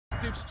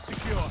Objectives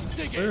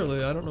secure.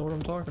 Clearly, I don't know what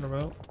I'm talking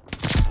about.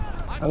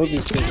 I hope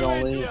these kids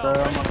don't leave, bro.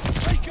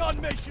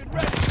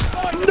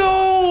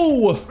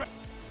 No!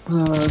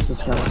 Oh, this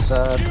is kind of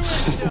sad.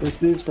 This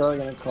dude's probably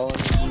gonna call him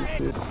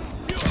G2.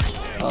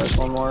 Oh, there's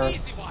one more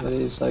that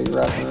he's like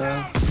wrapping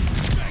around.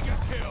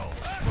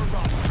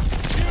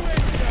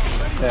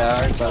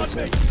 Yeah, our side's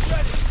good.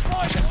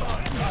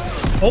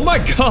 Oh my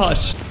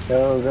gosh!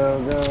 Go, go,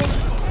 go.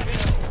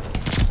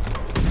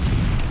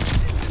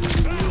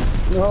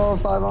 No,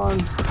 5 on.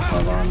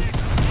 5 on.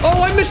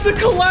 Oh, I missed the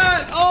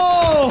collat!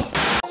 Oh!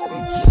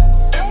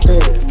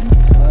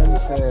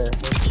 Unfair.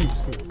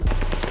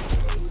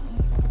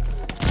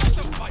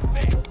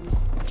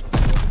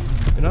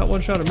 You're not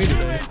one shot of me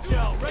today.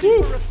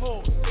 Woo.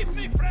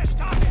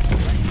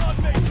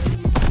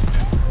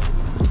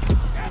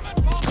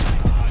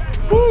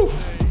 Woo.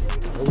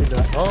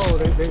 Oh,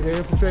 they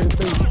infiltrated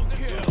B.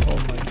 Oh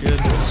my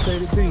goodness.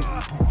 Infiltrated B.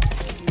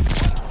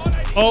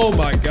 Oh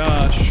my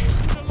gosh.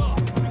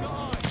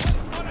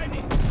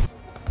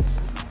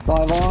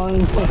 5 on.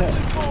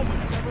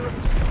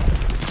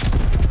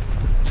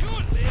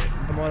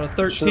 I'm on a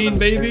 13,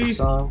 baby.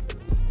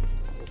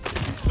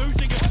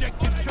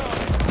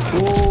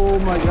 Oh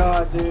my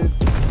god, dude.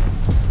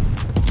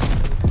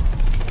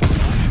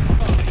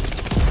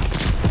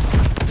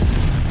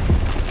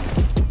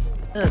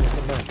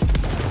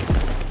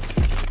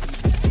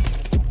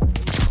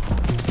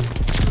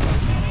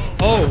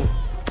 Oh.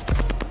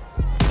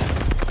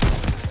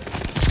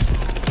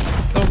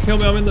 Don't kill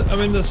me. I'm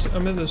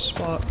in this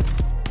spot.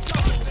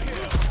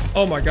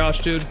 Oh my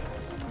gosh, dude.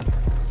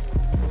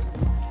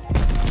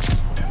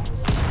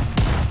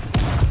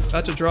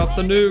 About to drop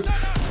the nuke.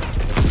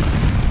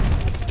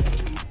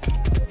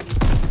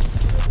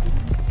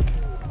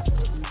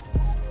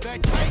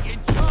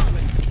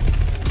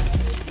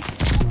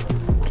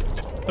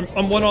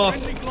 I'm one off.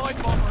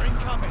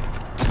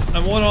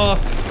 I'm one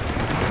off.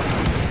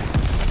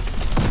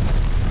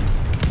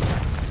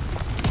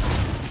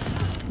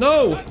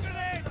 No!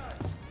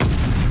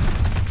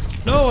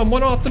 No, I'm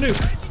one off the nuke.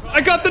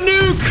 I got the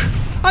nuke!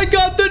 I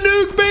got the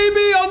nuke,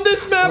 baby! On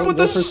this map with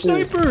the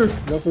sniper!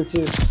 Go for 2.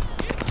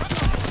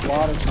 A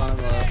lot of time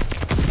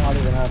left. Not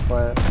even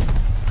halfway.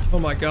 Oh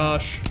my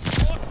gosh.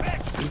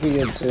 You can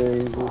get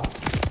 2 easy.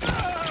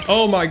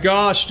 Oh my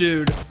gosh,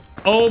 dude.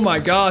 Oh my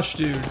gosh,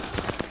 dude.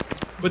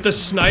 With the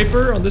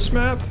sniper on this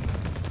map?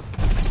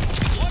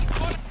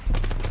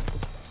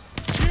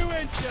 New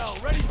intel,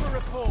 ready for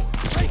report.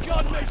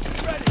 Recon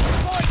mission ready.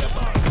 Find the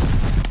bomb.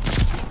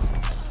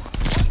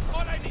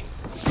 What I need.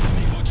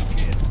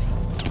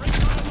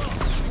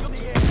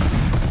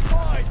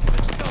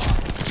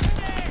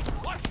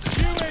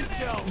 New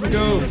intel, Here we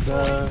go.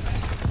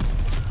 Jesus.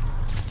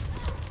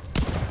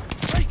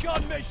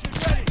 recon mission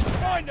ready.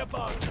 Find the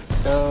bomb.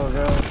 Go,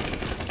 go.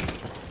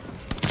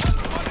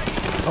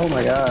 Oh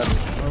my god.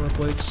 Armor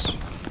plates.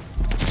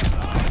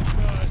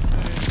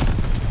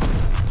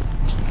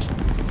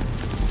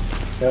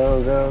 Go,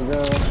 go,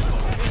 go.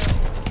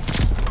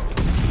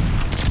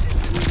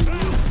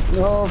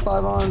 No,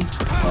 5 on.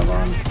 5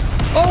 on.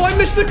 Oh, I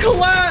missed the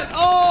collat!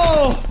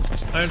 Oh!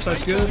 Iron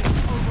sight's good.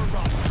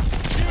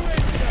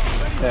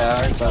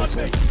 Yeah, Iron Sight's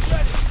good.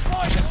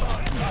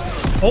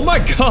 Oh my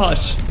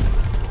gosh!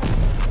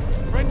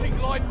 Friendly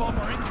glide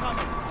bomber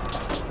incoming.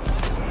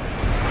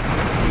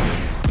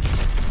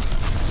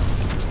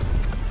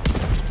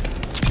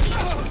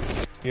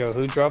 Yo,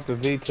 who dropped the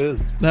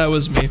V2? That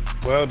was me.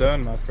 Well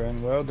done, my friend.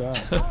 Well done.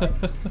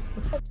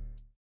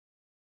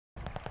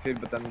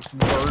 Dude, but then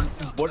bird,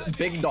 what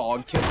big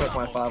dog killed up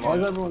my 5 Why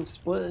is on. everyone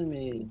splitting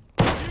me?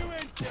 New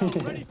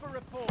intel, ready for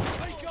report.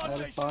 Recon had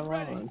a mission fun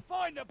ready. run.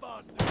 Find the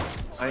bastard.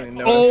 I didn't even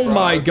know. Oh this, bro.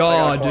 my I got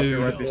God, coffee dude.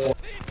 right before.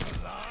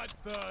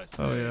 Bloodthirst.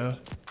 Oh yeah.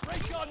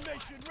 Recon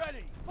mission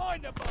ready.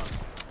 Find the bastard.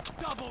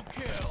 Double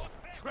kill.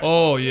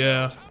 Oh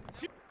yeah.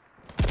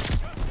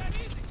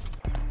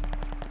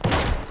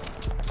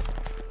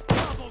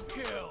 Double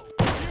kill.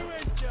 New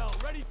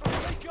intel, ready for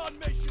recon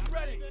mission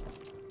ready.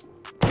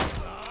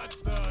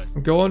 Bloodthirst.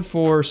 I'm going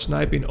for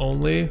sniping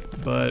only,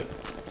 but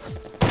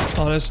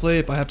honestly,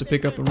 if I have to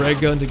pick up a ray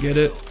gun to get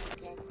it,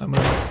 I'm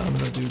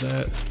gonna do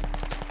that.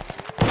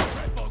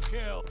 Triple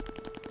kill.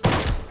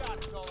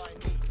 That's all I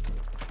need.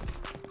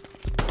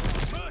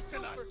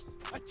 Merciless.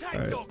 Attack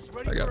Alright, dogs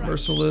ready I got for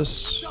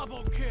merciless.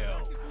 double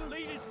kill.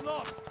 Lead is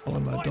lost.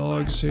 Calling my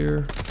dogs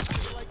here.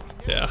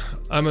 Yeah,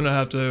 I'm gonna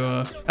have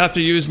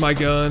to use my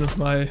gun,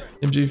 my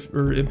MG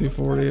or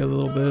MP40 a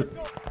little bit.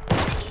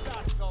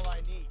 That's all I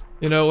need.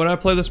 You know, when I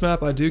play this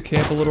map, I do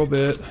camp a little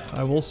bit.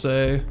 I will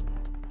say.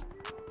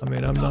 I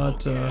mean, I'm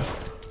not gonna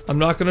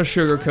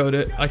sugarcoat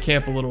it. I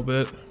camp a little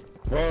bit.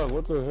 Bro,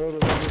 what the hell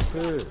did I just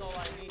hear? That's all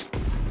I need.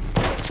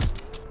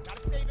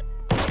 Gotta save it.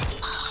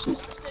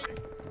 Gotta save it.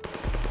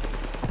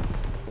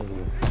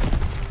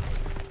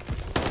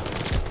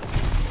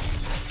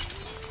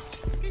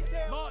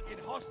 Mark in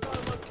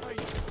hostile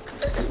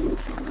location.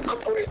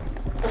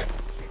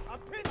 I'm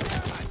pinned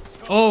down.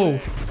 Oh,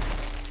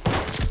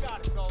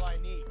 That's all I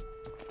need.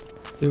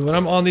 dude, when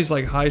I'm on these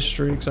like high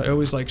streaks, I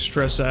always like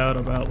stress out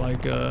about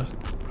like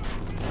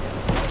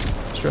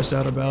stress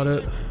out about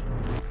it.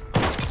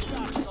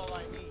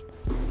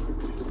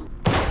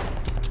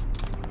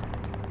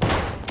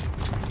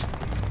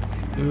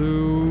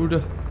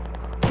 Dude.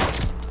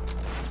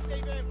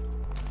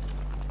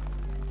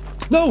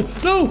 No!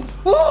 No!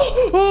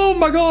 Oh! Oh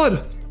my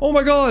god! Oh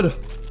my god!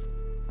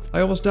 I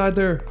almost died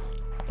there.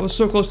 I was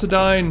so close to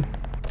dying.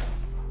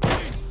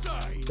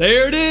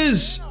 There it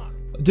is!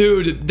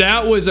 Dude,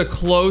 that was a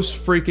close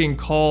freaking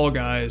call,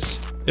 guys.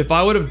 If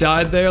I would have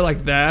died there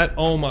like that,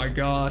 oh my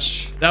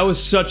gosh. That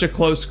was such a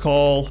close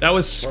call. That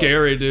was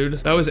scary,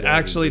 dude. That was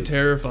actually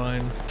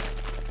terrifying.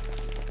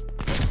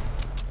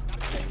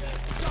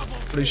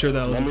 Pretty sure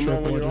that was a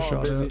triple I just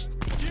shot at.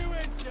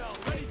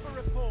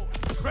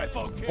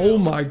 Oh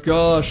my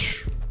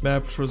gosh.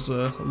 Map was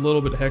a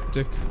little bit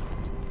hectic.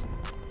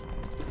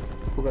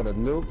 We got a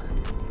nuke.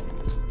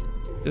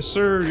 Yes,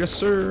 sir. Yes,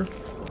 sir.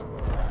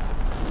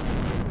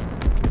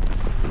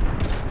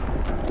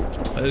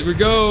 There we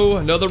go.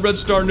 Another red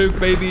star nuke,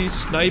 baby.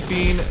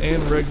 Sniping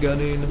and red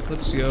gunning.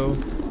 Let's go.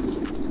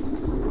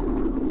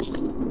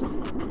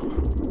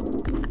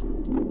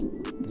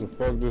 The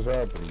fuck just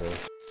happened, bro?